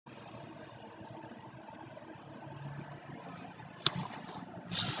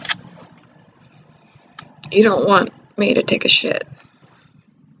You don't want me to take a shit.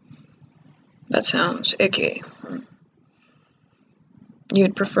 That sounds icky.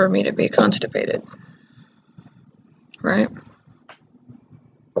 You'd prefer me to be constipated, right?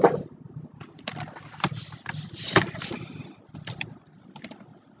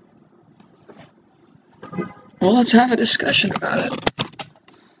 Well, let's have a discussion about it.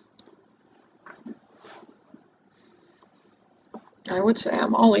 I would say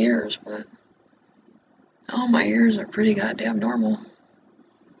I'm all ears, but all my ears are pretty goddamn normal.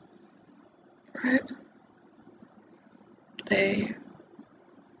 Right?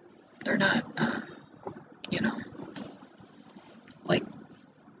 They're not, you know, like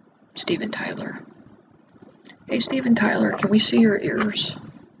Steven Tyler. Hey, Steven Tyler, can we see your ears?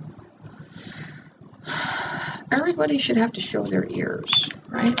 Everybody should have to show their ears,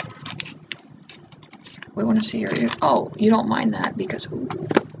 right? We want to see your ears. Oh, you don't mind that because, ooh.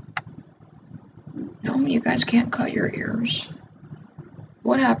 No, you guys can't cut your ears.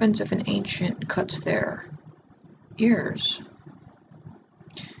 What happens if an ancient cuts their ears?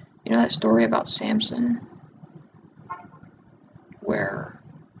 You know that story about Samson? Where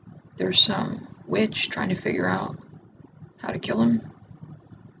there's some witch trying to figure out how to kill him,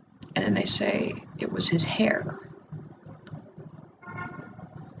 and then they say it was his hair,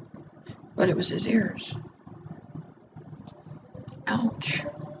 but it was his ears. Ouch.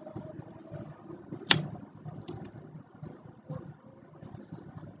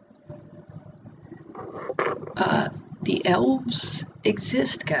 The elves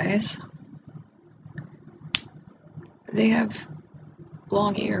exist, guys. They have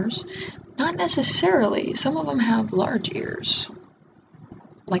long ears. Not necessarily. Some of them have large ears.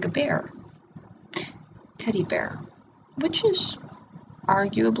 Like a bear. Teddy bear. Which is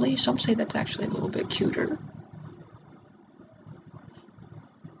arguably, some say that's actually a little bit cuter.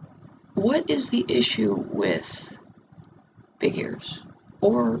 What is the issue with big ears?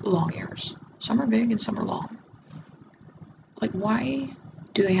 Or long ears? Some are big and some are long. Like, why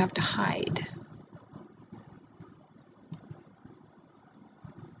do they have to hide?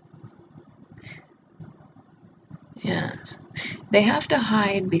 Yes. They have to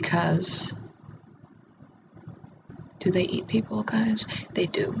hide because... Do they eat people, guys? They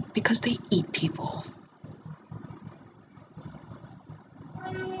do, because they eat people.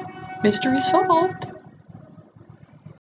 Mystery solved.